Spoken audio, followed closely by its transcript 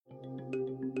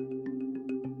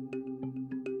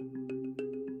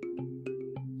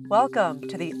Welcome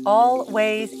to the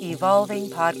Always Evolving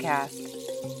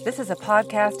Podcast. This is a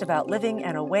podcast about living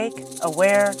an awake,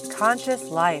 aware, conscious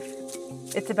life.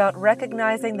 It's about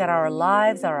recognizing that our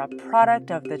lives are a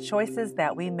product of the choices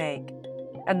that we make,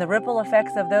 and the ripple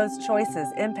effects of those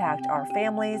choices impact our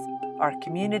families, our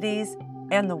communities,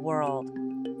 and the world.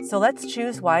 So let's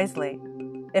choose wisely.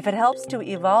 If it helps to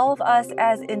evolve us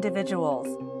as individuals,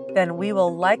 then we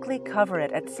will likely cover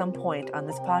it at some point on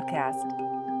this podcast.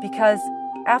 Because,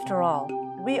 after all,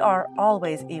 we are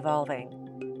always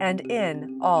evolving, and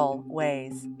in all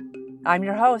ways. I'm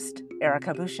your host,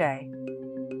 Erica Boucher.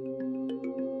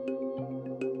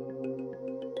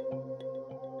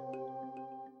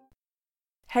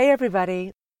 Hey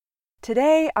everybody.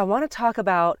 Today I want to talk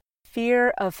about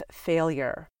fear of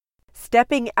failure,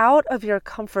 stepping out of your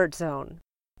comfort zone,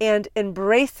 and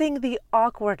embracing the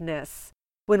awkwardness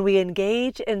when we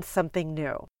engage in something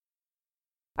new.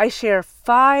 I share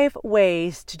 5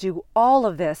 ways to do all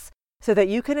of this so that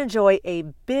you can enjoy a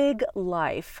big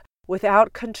life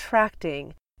without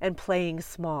contracting and playing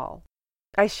small.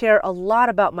 I share a lot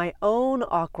about my own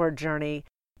awkward journey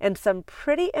and some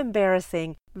pretty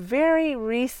embarrassing, very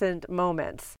recent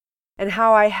moments, and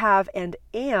how I have and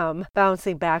am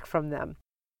bouncing back from them.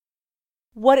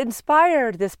 What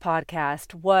inspired this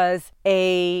podcast was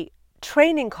a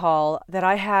training call that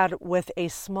I had with a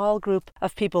small group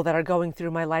of people that are going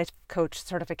through my life coach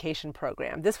certification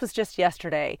program. This was just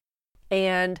yesterday,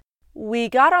 and we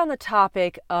got on the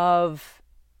topic of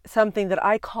something that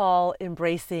I call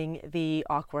embracing the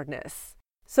awkwardness.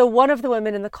 So one of the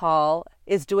women in the call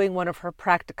is doing one of her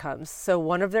practicums. So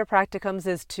one of their practicums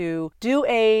is to do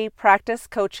a practice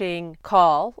coaching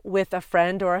call with a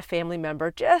friend or a family member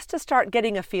just to start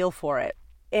getting a feel for it.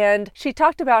 And she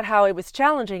talked about how it was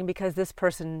challenging because this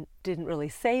person didn't really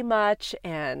say much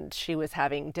and she was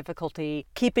having difficulty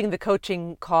keeping the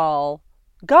coaching call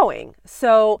going.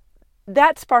 So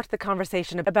that sparked the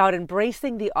conversation about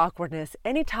embracing the awkwardness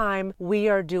anytime we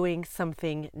are doing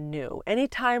something new,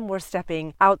 anytime we're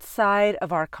stepping outside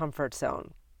of our comfort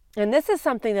zone. And this is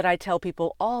something that I tell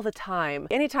people all the time.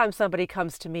 Anytime somebody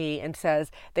comes to me and says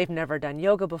they've never done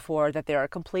yoga before, that they're a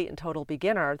complete and total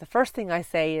beginner, the first thing I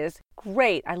say is,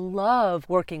 great, I love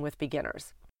working with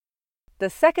beginners. The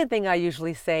second thing I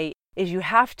usually say is you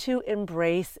have to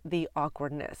embrace the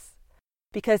awkwardness.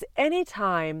 Because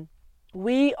anytime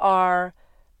we are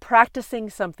practicing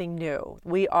something new,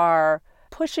 we are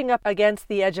pushing up against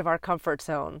the edge of our comfort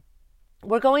zone,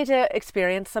 we're going to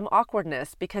experience some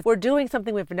awkwardness because we're doing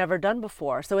something we've never done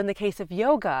before. So in the case of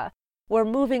yoga, we're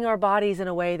moving our bodies in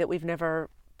a way that we've never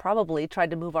probably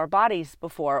tried to move our bodies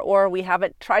before, or we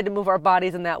haven't tried to move our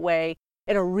bodies in that way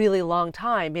in a really long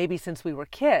time, maybe since we were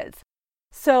kids.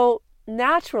 So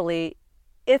naturally,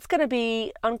 it's going to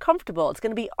be uncomfortable. It's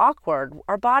going to be awkward.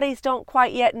 Our bodies don't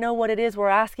quite yet know what it is we're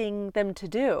asking them to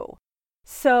do.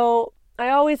 So I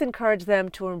always encourage them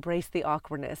to embrace the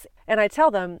awkwardness. And I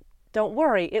tell them, don't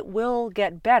worry, it will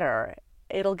get better.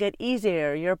 It'll get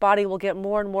easier. Your body will get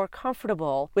more and more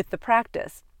comfortable with the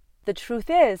practice. The truth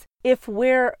is, if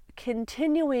we're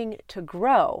continuing to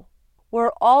grow,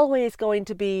 we're always going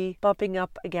to be bumping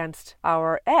up against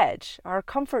our edge, our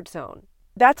comfort zone.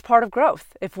 That's part of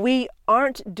growth. If we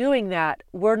aren't doing that,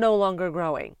 we're no longer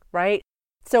growing, right?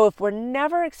 So if we're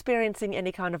never experiencing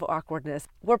any kind of awkwardness,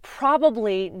 we're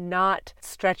probably not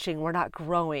stretching, we're not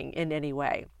growing in any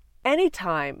way.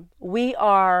 Anytime we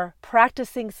are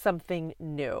practicing something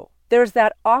new, there's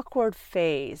that awkward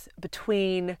phase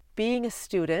between being a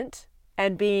student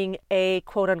and being a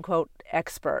quote-unquote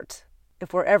expert,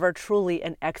 if we're ever truly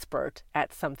an expert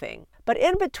at something. But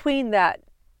in between that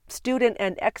student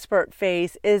and expert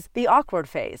phase is the awkward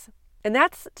phase. And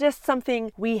that's just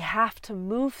something we have to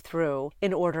move through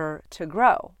in order to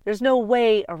grow. There's no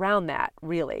way around that,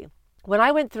 really. When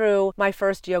I went through my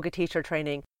first yoga teacher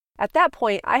training, at that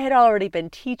point, I had already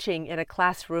been teaching in a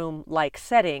classroom-like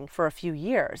setting for a few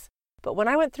years. But when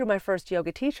I went through my first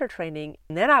yoga teacher training,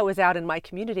 and then I was out in my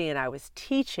community and I was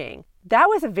teaching, that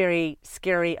was a very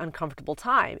scary, uncomfortable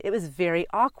time. It was very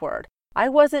awkward. I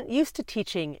wasn't used to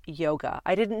teaching yoga.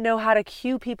 I didn't know how to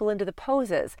cue people into the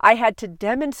poses. I had to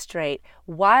demonstrate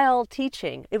while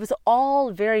teaching. It was all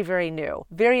very, very new,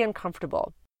 very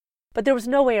uncomfortable. But there was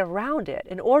no way around it.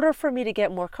 In order for me to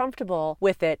get more comfortable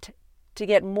with it, to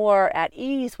get more at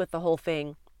ease with the whole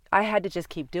thing, I had to just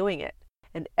keep doing it.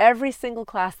 And every single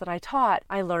class that I taught,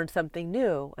 I learned something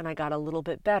new and I got a little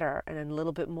bit better and a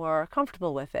little bit more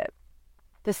comfortable with it.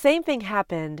 The same thing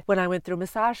happened when I went through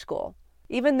massage school.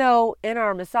 Even though in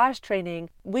our massage training,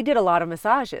 we did a lot of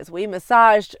massages. We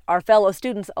massaged our fellow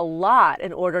students a lot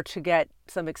in order to get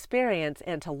some experience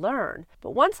and to learn.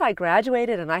 But once I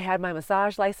graduated and I had my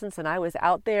massage license and I was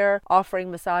out there offering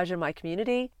massage in my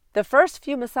community, the first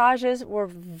few massages were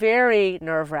very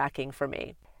nerve-wracking for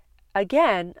me.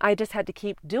 Again, I just had to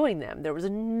keep doing them. There was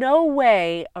no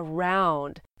way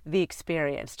around the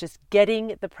experience, just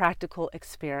getting the practical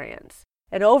experience.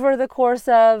 And over the course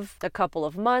of a couple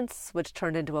of months, which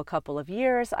turned into a couple of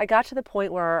years, I got to the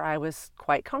point where I was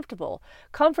quite comfortable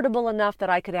enough that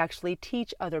I could actually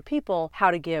teach other people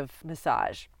how to give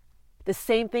massage. The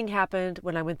same thing happened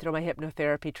when I went through my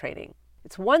hypnotherapy training.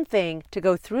 It's one thing to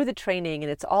go through the training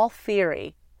and it's all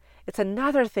theory. It's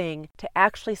another thing to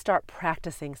actually start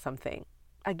practicing something.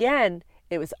 Again,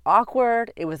 it was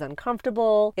awkward, it was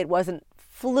uncomfortable, it wasn't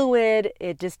fluid,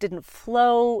 it just didn't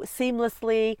flow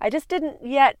seamlessly. I just didn't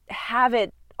yet have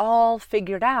it all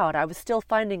figured out. I was still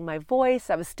finding my voice,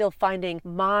 I was still finding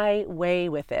my way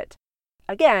with it.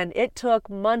 Again, it took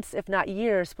months, if not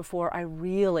years, before I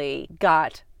really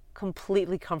got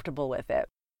completely comfortable with it.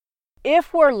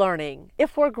 If we're learning,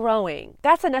 if we're growing,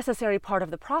 that's a necessary part of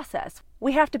the process.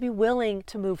 We have to be willing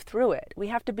to move through it. We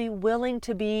have to be willing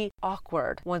to be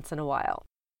awkward once in a while.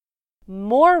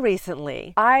 More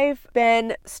recently, I've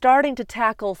been starting to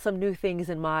tackle some new things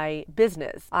in my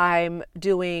business. I'm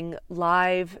doing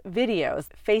live videos,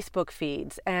 Facebook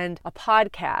feeds, and a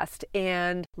podcast,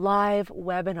 and live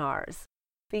webinars.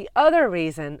 The other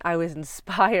reason I was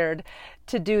inspired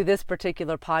to do this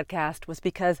particular podcast was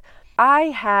because I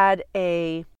had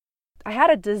a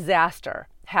disaster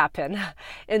happen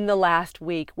in the last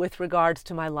week with regards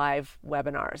to my live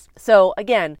webinars. So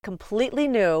again, completely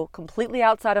new, completely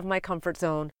outside of my comfort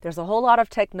zone. There's a whole lot of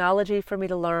technology for me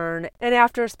to learn. And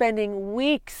after spending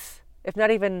weeks, if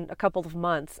not even a couple of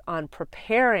months, on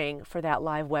preparing for that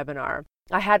live webinar,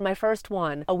 I had my first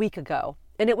one a week ago.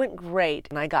 And it went great,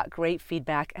 and I got great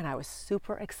feedback, and I was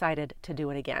super excited to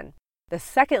do it again. The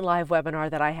second live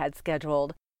webinar that I had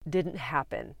scheduled didn't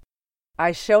happen.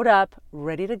 I showed up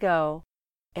ready to go,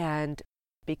 and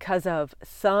because of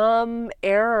some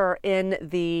error in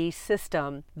the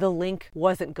system, the link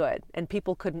wasn't good, and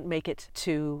people couldn't make it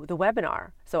to the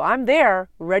webinar. So I'm there,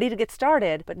 ready to get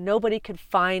started, but nobody could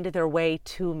find their way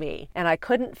to me, and I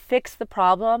couldn't fix the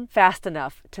problem fast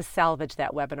enough to salvage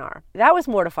that webinar. That was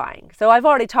mortifying. So I've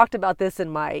already talked about this in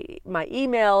my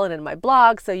email and in my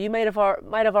blog, so you might have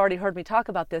already heard me talk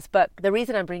about this, but the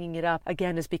reason I'm bringing it up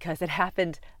again is because it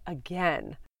happened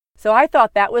again. So I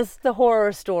thought that was the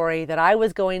horror story that I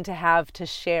was going to have to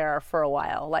share for a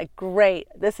while. Like, great,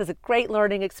 this is a great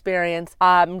learning experience.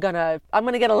 I'm gonna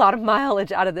get a lot of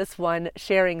mileage out of this one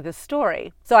sharing this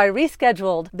story. So I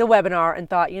rescheduled the webinar and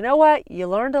thought, you know what? You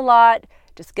learned a lot.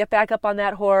 Just get back up on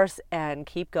that horse and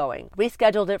keep going.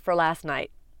 Rescheduled it for last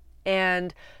night.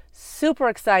 And super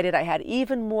excited. I had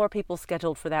even more people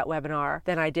scheduled for that webinar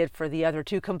than I did for the other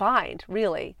two combined,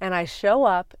 really. And I show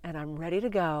up and I'm ready to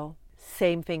go.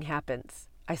 Same thing happens.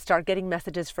 I start getting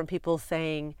messages from people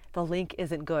saying the link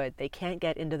isn't good. They can't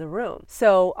get into the room.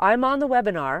 So I'm on the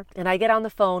webinar and I get on the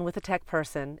phone with a tech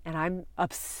person and I'm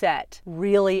upset,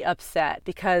 really upset,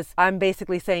 because I'm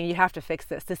basically saying you have to fix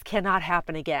this. This cannot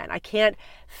happen again. I can't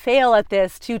fail at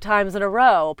this 2 times in a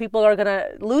row. People are going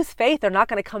to lose faith. They're not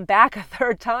going to come back a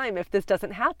third time if this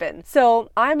doesn't happen. So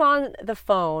I'm on the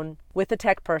phone with the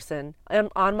tech person. I'm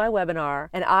on my webinar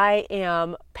and I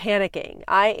am panicking.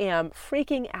 I am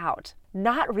freaking out,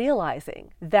 not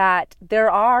realizing that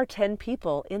there are 10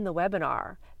 people in the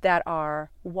webinar that are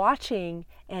watching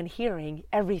and hearing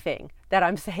everything that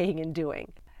I'm saying and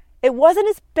doing. It wasn't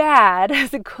as bad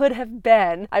as it could have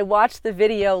been. I watched the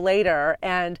video later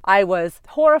and I was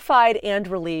horrified and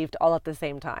relieved all at the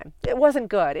same time. It wasn't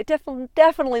good. It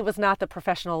definitely was not the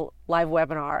professional live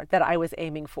webinar that I was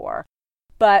aiming for,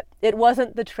 but it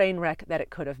wasn't the train wreck that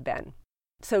it could have been.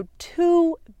 So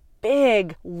 2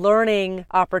 big learning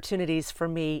opportunities for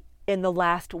me in the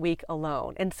last week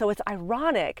alone. And so it's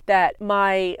ironic that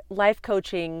my life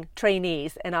coaching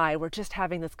trainees and I were just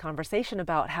having this conversation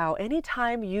about how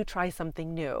anytime you try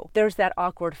something new, there's that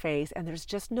awkward phase and there's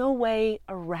just no way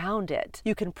around it.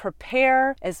 You can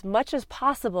prepare as much as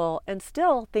possible and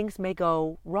still things may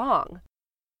go wrong.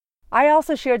 I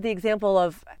also shared the example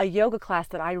of a yoga class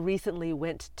that I recently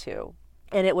went to.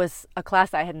 And it was a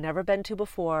class I had never been to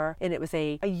before, and it was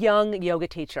a young yoga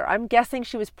teacher. I'm guessing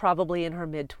she was probably in her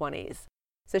mid-20s.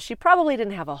 So she probably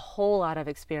didn't have a whole lot of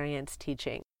experience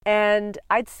teaching. And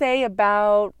I'd say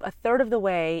about a third of the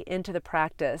way into the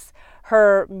practice,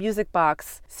 her music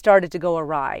box started to go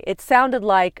awry. It sounded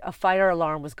like a fire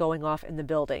alarm was going off in the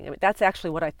building. I mean, that's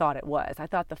actually what I thought it was. I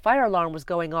thought the fire alarm was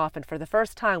going off, and for the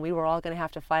first time, we were all going to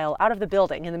have to file out of the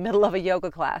building in the middle of a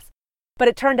yoga class. But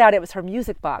it turned out it was her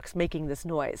music box making this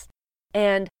noise.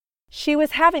 And she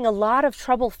was having a lot of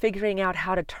trouble figuring out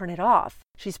how to turn it off.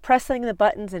 She's pressing the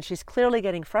buttons and she's clearly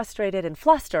getting frustrated and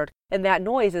flustered, and that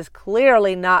noise is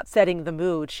clearly not setting the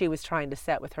mood she was trying to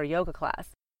set with her yoga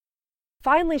class.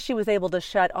 Finally, she was able to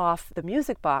shut off the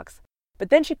music box, but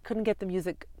then she couldn't get the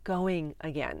music going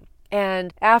again.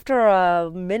 And after a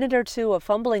minute or two of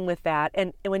fumbling with that,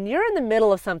 and when you're in the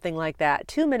middle of something like that,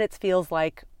 2 minutes feels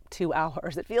like 2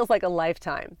 hours. It feels like a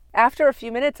lifetime. After a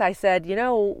few minutes, I said,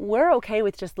 we're okay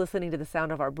with just listening to the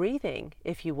sound of our breathing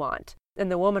if you want.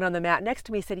 And the woman on the mat next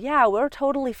to me said, yeah, we're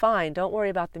totally fine. Don't worry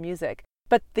about the music.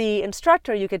 But the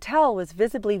instructor, you could tell, was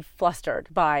visibly flustered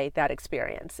by that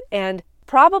experience and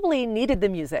probably needed the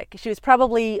music. She was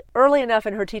probably early enough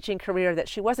in her teaching career that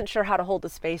she wasn't sure how to hold the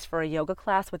space for a yoga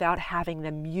class without having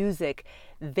the music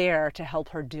there to help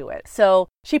her do it. So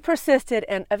she persisted,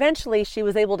 and eventually she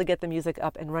was able to get the music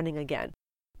up and running again.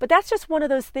 But that's just one of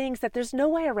those things that there's no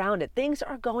way around it. Things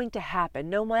are going to happen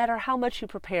no matter how much you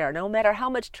prepare, no matter how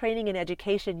much training and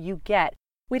education you get.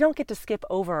 We don't get to skip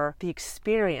over the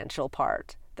experiential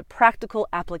part, the practical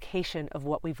application of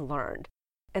what we've learned.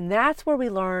 And that's where we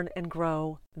learn and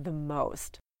grow the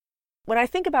most. When I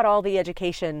think about all the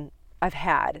education I've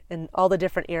had in all the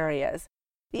different areas,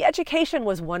 the education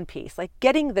was one piece, like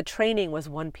getting the training was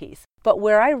one piece. But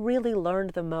where I really learned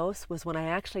the most was when I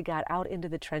actually got out into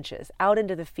the trenches, out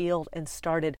into the field, and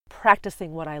started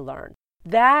practicing what I learned.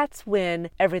 That's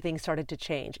when everything started to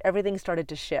change, everything started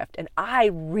to shift, and I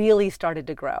really started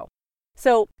to grow.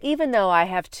 So even though I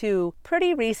have 2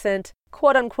 pretty recent,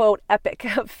 quote-unquote, epic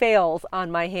fails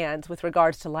on my hands with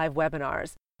regards to live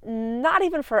webinars, not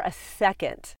even for a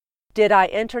second did I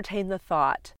entertain the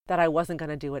thought that I wasn't going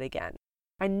to do it again.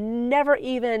 I never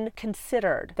even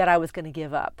considered that I was going to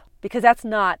give up, because that's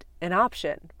not an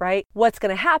option, right? What's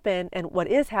going to happen, and what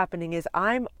is happening, is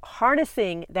I'm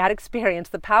harnessing that experience,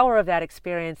 the power of that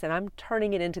experience, and I'm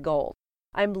turning it into gold.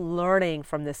 I'm learning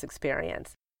from this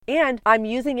experience. And I'm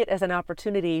using it as an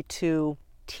opportunity to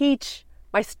teach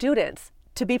my students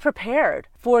to be prepared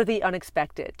for the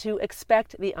unexpected, to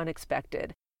expect the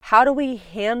unexpected. How do we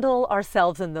handle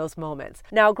ourselves in those moments?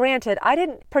 Now, granted, I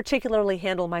didn't particularly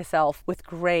handle myself with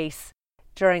grace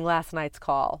during last night's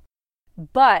call,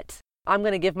 but I'm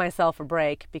going to give myself a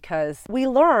break, because we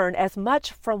learn as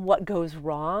much from what goes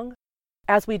wrong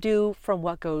as we do from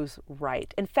what goes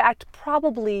right. In fact,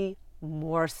 probably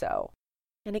more so.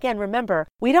 And again, remember,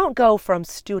 we don't go from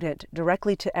student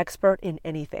directly to expert in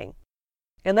anything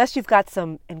unless you've got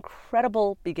some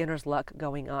incredible beginner's luck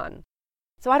going on.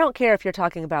 So I don't care if you're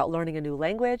talking about learning a new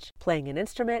language, playing an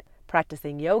instrument,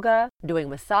 practicing yoga, doing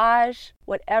massage,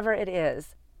 whatever it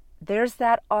is. There's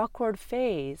that awkward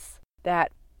phase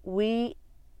that we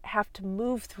have to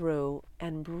move through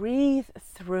and breathe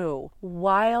through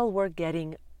while we're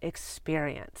getting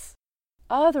experience.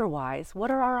 Otherwise, what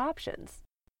are our options?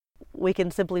 We can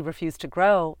simply refuse to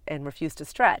grow and refuse to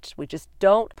stretch. We just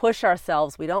don't push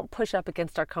ourselves. We don't push up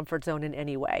against our comfort zone in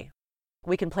any way.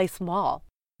 We can play small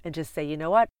and just say, you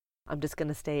know what? I'm just going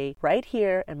to stay right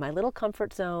here in my little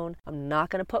comfort zone. I'm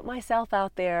not going to put myself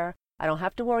out there. I don't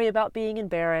have to worry about being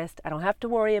embarrassed. I don't have to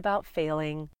worry about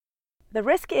failing. The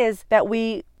risk is that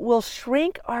we will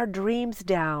shrink our dreams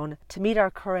down to meet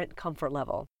our current comfort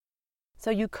level. So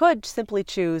you could simply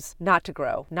choose not to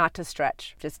grow, not to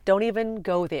stretch. Just don't even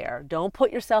go there. Don't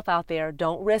put yourself out there.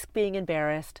 Don't risk being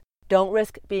embarrassed. Don't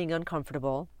risk being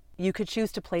uncomfortable. You could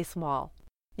choose to play small.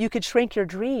 You could shrink your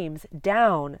dreams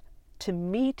down to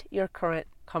meet your current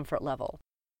comfort level.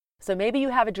 So maybe you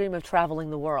have a dream of traveling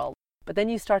the world, but then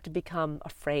you start to become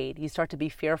afraid. You start to be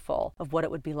fearful of what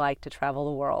it would be like to travel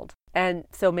the world. And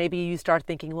so maybe you start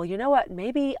thinking, well, you know what?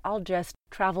 Maybe I'll just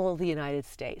travel the United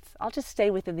States. I'll just stay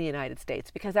within the United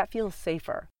States because that feels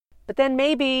safer. But then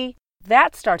maybe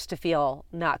that starts to feel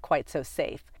not quite so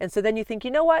safe. And so then you think,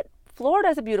 you know what? Florida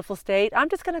is a beautiful state. I'm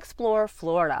just going to explore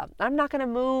Florida. I'm not going to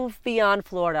move beyond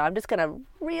Florida. I'm just going to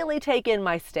really take in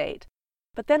my state.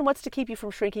 But then what's to keep you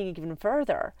from shrinking even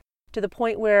further to the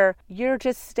point where you're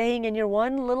just staying in your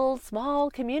one little small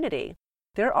community?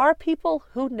 There are people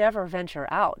who never venture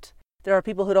out. There are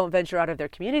people who don't venture out of their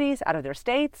communities, out of their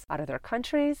states, out of their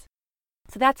countries.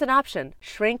 So that's an option.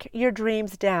 Shrink your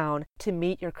dreams down to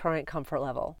meet your current comfort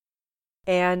level.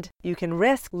 And you can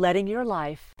risk letting your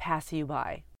life pass you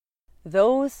by.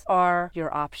 Those are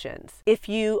your options. If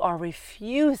you are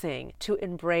refusing to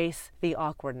embrace the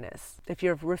awkwardness, if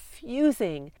you're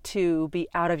refusing to be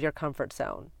out of your comfort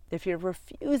zone, if you're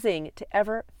refusing to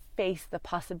ever face the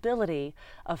possibility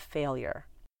of failure,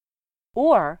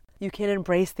 or you can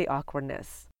embrace the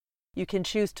awkwardness. You can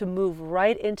choose to move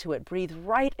right into it, breathe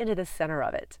right into the center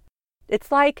of it.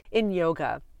 It's like in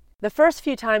yoga. The first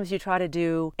few times you try to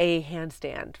do a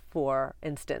handstand, for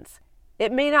instance,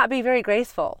 it may not be very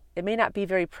graceful. It may not be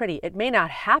very pretty. It may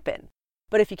not happen.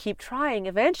 But if you keep trying,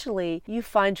 eventually you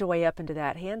find your way up into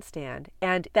that handstand.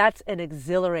 And that's an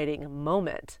exhilarating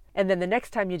moment. And then the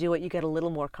next time you do it, you get a little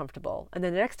more comfortable. And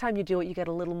then the next time you do it, you get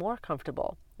a little more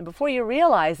comfortable. And before you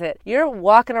realize it, you're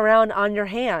walking around on your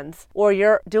hands, or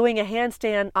you're doing a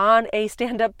handstand on a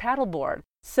stand-up paddleboard.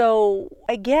 So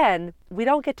again, we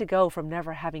don't get to go from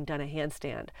never having done a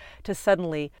handstand to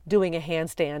suddenly doing a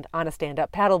handstand on a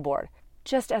stand-up paddleboard.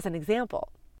 Just as an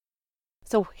example.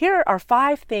 So here are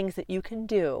 5 things that you can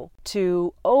do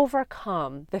to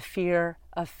overcome the fear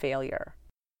of failure.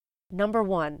 Number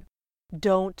 1,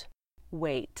 don't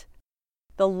wait.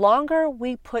 The longer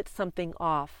we put something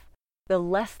off, the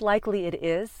less likely it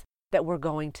is that we're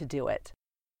going to do it.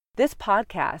 This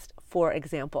podcast, for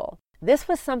example, this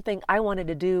was something I wanted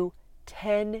to do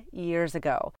 10 years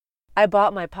ago. I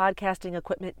bought my podcasting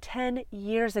equipment 10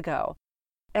 years ago.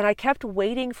 And I kept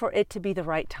waiting for it to be the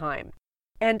right time.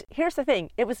 And here's the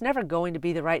thing, it was never going to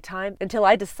be the right time until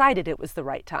I decided it was the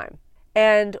right time.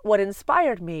 And what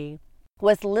inspired me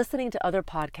was listening to other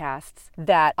podcasts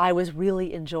that I was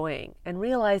really enjoying and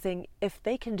realizing if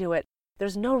they can do it,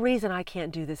 there's no reason I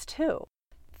can't do this too.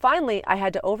 Finally, I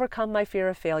had to overcome my fear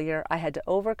of failure. I had to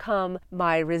overcome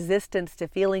my resistance to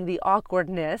feeling the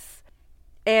awkwardness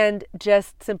and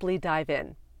just simply dive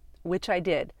in, which I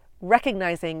did,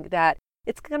 recognizing that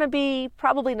it's going to be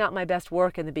probably not my best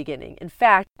work in the beginning. In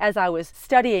fact, as I was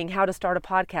studying how to start a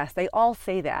podcast, they all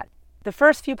say that. The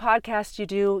first few podcasts you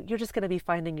do, you're just going to be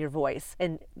finding your voice.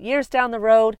 And years down the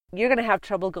road, you're going to have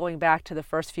trouble going back to the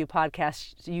first few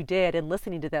podcasts you did and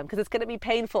listening to them because it's going to be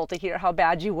painful to hear how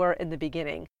bad you were in the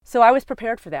beginning. So I was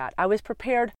prepared for that. I was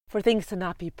prepared for things to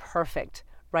not be perfect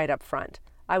right up front.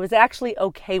 I was actually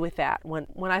okay with that when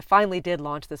I finally did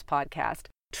launch this podcast,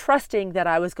 trusting that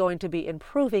I was going to be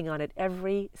improving on it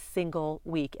every single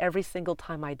week, every single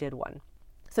time I did one.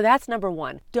 So that's number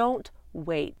 1. Don't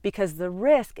wait, because the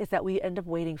risk is that we end up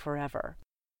waiting forever.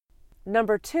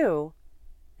 Number 2,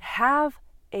 have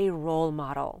a role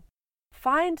model.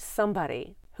 Find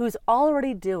somebody who's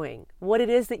already doing what it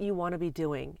is that you want to be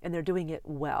doing, and they're doing it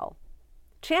well.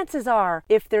 Chances are,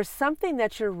 if there's something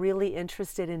that you're really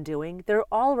interested in doing, there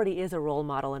already is a role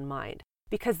model in mind,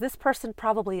 because this person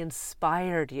probably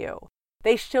inspired you.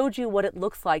 They showed you what it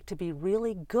looks like to be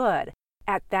really good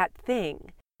at that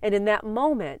thing. And in that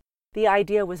moment, the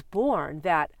idea was born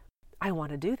that I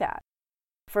want to do that.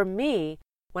 For me,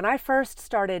 when I first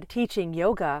started teaching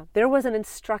yoga, there was an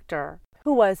instructor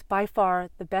who was by far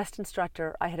the best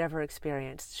instructor I had ever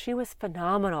experienced. She was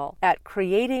phenomenal at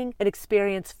creating an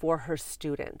experience for her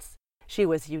students. She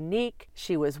was unique,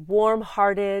 she was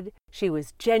warm-hearted, she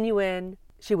was genuine,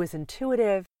 she was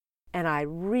intuitive, and I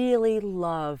really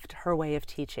loved her way of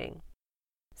teaching.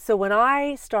 So when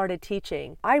I started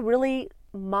teaching, I really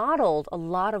modeled a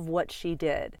lot of what she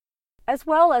did, as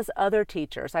well as other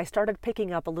teachers. I started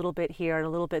picking up a little bit here and a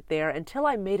little bit there until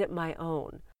I made it my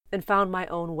own and found my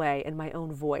own way and my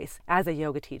own voice as a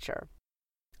yoga teacher.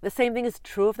 The same thing is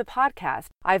true of the podcast.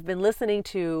 I've been listening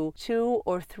to 2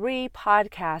 or 3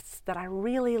 podcasts that I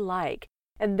really like,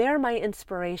 and they're my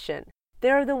inspiration.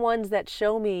 They're the ones that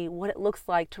show me what it looks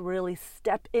like to really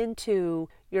step into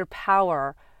your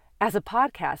power as a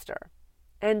podcaster.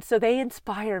 And so they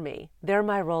inspire me. They're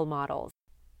my role models.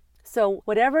 So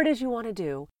whatever it is you want to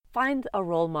do, find a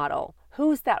role model.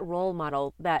 Who's that role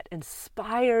model that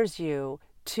inspires you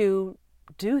to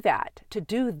do that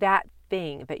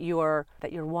thing that you're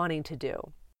wanting to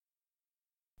do?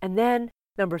 And then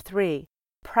number 3,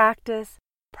 practice,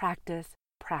 practice,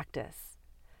 practice.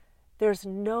 There's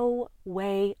no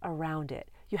way around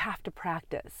it. You have to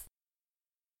practice.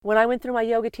 When I went through my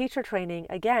yoga teacher training,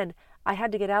 again, I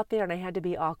had to get out there and I had to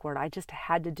be awkward. I just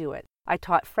had to do it. I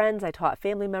taught friends, I taught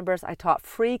family members, I taught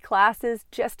free classes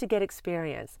just to get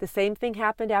experience. The same thing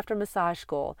happened after massage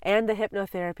school and the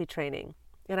hypnotherapy training.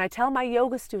 And I tell my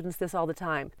yoga students this all the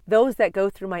time. Those that go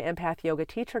through my empath yoga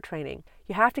teacher training,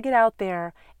 you have to get out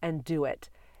there and do it.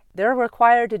 They're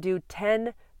required to do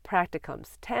 10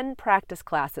 practicums, 10 practice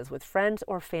classes with friends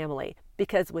or family,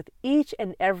 because with each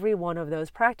and every one of those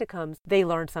practicums, they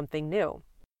learn something new.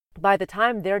 By the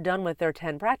time they're done with their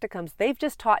 10 practicums, they've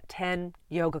just taught 10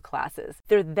 yoga classes.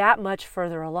 They're that much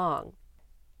further along.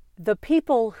 The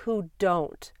people who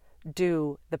don't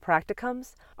do the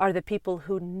practicums are the people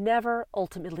who never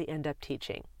ultimately end up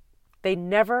teaching. They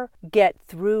never get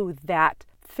through that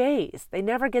phase. They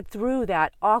never get through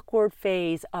that awkward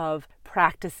phase of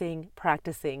practicing.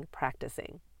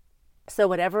 So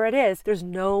whatever it is, there's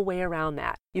no way around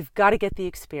that. You've got to get the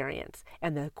experience.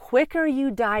 And the quicker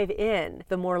you dive in,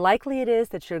 the more likely it is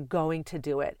that you're going to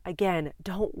do it. Again,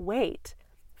 don't wait.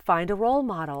 Find a role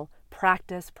model.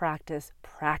 Practice.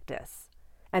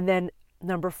 And then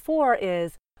number 4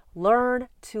 is learn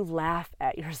to laugh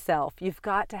at yourself. You've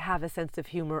got to have a sense of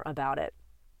humor about it.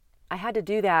 I had to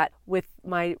do that with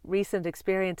my recent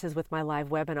experiences with my live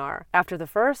webinar. After the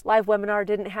first live webinar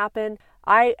didn't happen,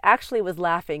 I actually was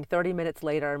laughing 30 minutes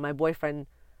later, and my boyfriend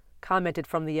commented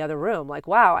from the other room, like,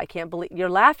 wow, I can't believe you're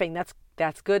laughing. That's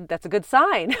good. That's a good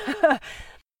sign.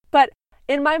 But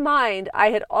in my mind,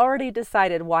 I had already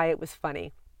decided why it was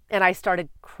funny. And I started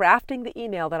crafting the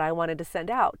email that I wanted to send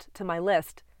out to my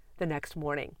list the next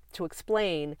morning to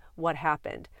explain what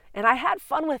happened. And I had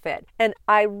fun with it. And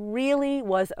I really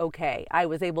was okay. I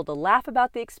was able to laugh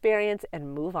about the experience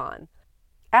and move on.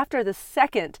 After the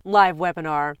second live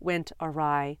webinar went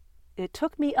awry, it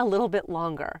took me a little bit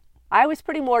longer. I was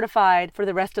pretty mortified for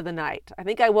the rest of the night. I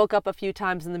think I woke up a few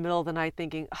times in the middle of the night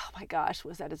thinking, oh my gosh,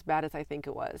 was that as bad as I think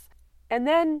it was? And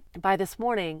then by this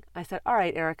morning, I said, all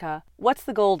right, Erica, what's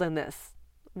the gold in this?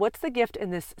 What's the gift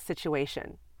in this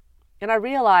situation? And I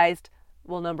realized,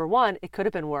 well, number 1, it could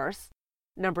have been worse.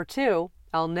 Number 2,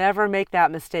 I'll never make that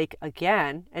mistake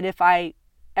again. And if I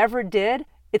ever did,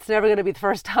 it's never going to be the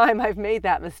first time I've made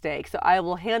that mistake. So I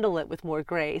will handle it with more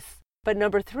grace. But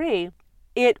number 3,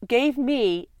 it gave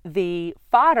me the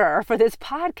fodder for this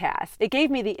podcast. It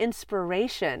gave me the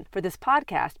inspiration for this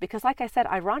podcast because, like I said,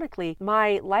 ironically,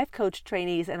 my life coach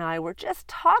trainees and I were just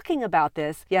talking about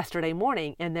this yesterday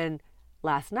morning. And then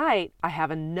last night, I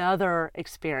have another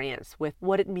experience with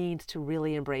what it means to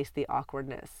really embrace the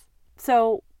awkwardness.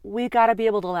 So we've got to be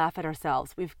able to laugh at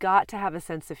ourselves. We've got to have a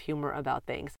sense of humor about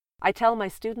things. I tell my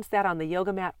students that on the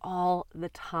yoga mat all the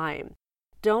time.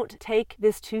 Don't take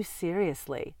this too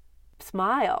seriously.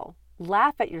 Smile.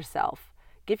 Laugh at yourself.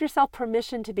 Give yourself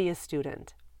permission to be a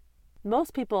student.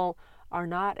 Most people are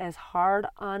not as hard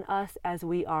on us as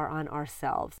we are on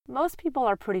ourselves. Most people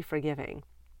are pretty forgiving.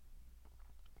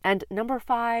 And number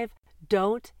 5,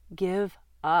 don't give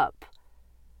up.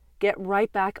 Get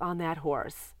right back on that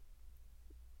horse.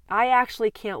 I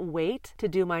actually can't wait to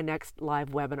do my next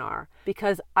live webinar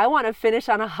because I want to finish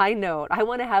on a high note. I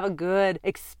want to have a good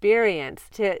experience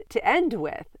to end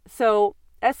with. So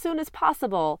as soon as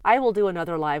possible, I will do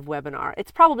another live webinar.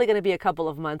 It's probably going to be a couple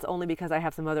of months only because I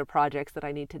have some other projects that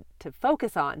I need to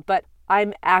focus on, but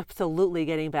I'm absolutely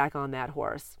getting back on that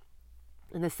horse.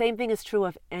 And the same thing is true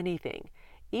of anything.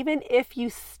 Even if you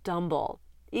stumble,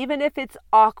 even if it's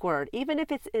awkward, even if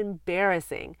it's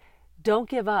embarrassing, don't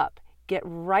give up. Get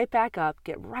right back up,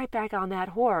 get right back on that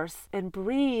horse, and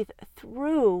breathe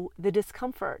through the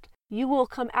discomfort. You will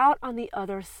come out on the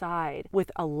other side with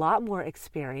a lot more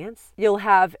experience. You'll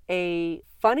have a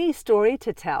funny story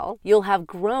to tell. You'll have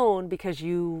grown because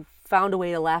you found a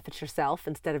way to laugh at yourself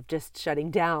instead of just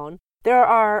shutting down. There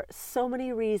are so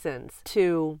many reasons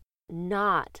to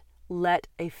not let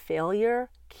a failure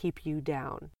keep you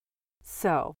down.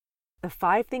 So, the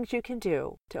 5 things you can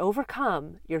do to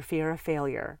overcome your fear of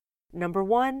failure. Number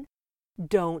 1,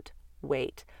 don't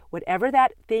wait. Whatever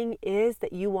that thing is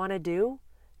that you want to do,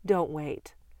 don't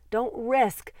wait. Don't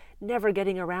risk never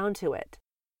getting around to it.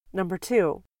 Number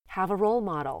 2, have a role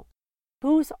model.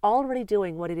 Who's already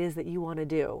doing what it is that you want to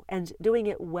do and doing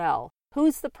it well?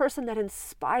 Who's the person that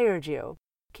inspired you?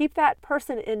 Keep that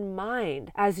person in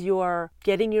mind as you're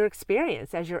getting your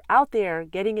experience, as you're out there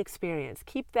getting experience.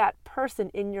 Keep that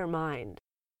person in your mind.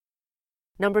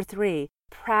 Number 3,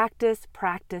 practice.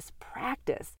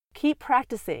 Keep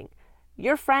practicing.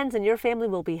 Your friends and your family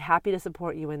will be happy to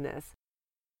support you in this.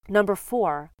 Number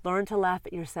 4, learn to laugh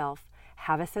at yourself.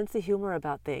 Have a sense of humor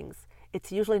about things.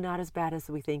 It's usually not as bad as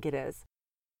we think it is.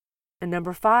 And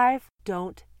number 5,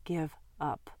 don't give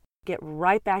up. Get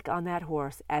right back on that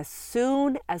horse as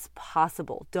soon as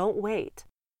possible. Don't wait.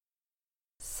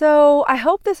 So I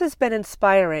hope this has been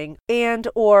inspiring and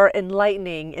or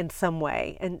enlightening in some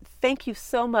way. And thank you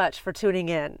so much for tuning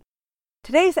in.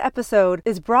 Today's episode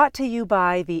is brought to you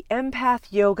by the Empath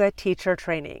Yoga Teacher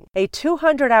Training, a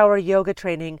 200-hour yoga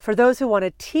training for those who want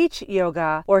to teach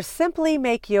yoga or simply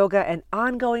make yoga an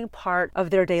ongoing part of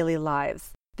their daily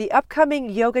lives. The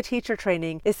upcoming yoga teacher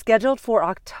training is scheduled for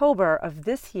October of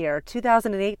this year,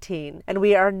 2018, and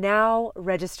we are now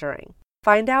registering.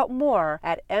 Find out more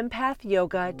at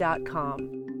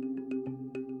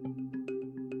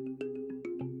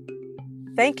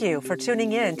empathyoga.com. Thank you for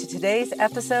tuning in to today's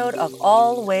episode of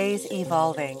Always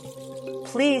Evolving.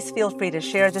 Please feel free to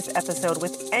share this episode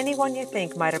with anyone you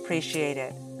think might appreciate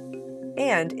it.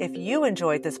 And if you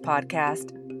enjoyed this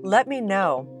podcast, let me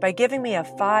know by giving me a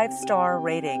 5-star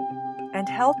rating and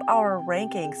help our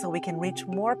ranking so we can reach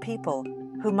more people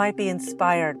who might be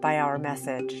inspired by our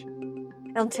message.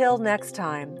 Until next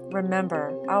time,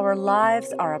 remember, our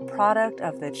lives are a product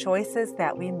of the choices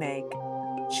that we make.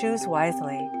 Choose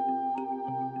wisely.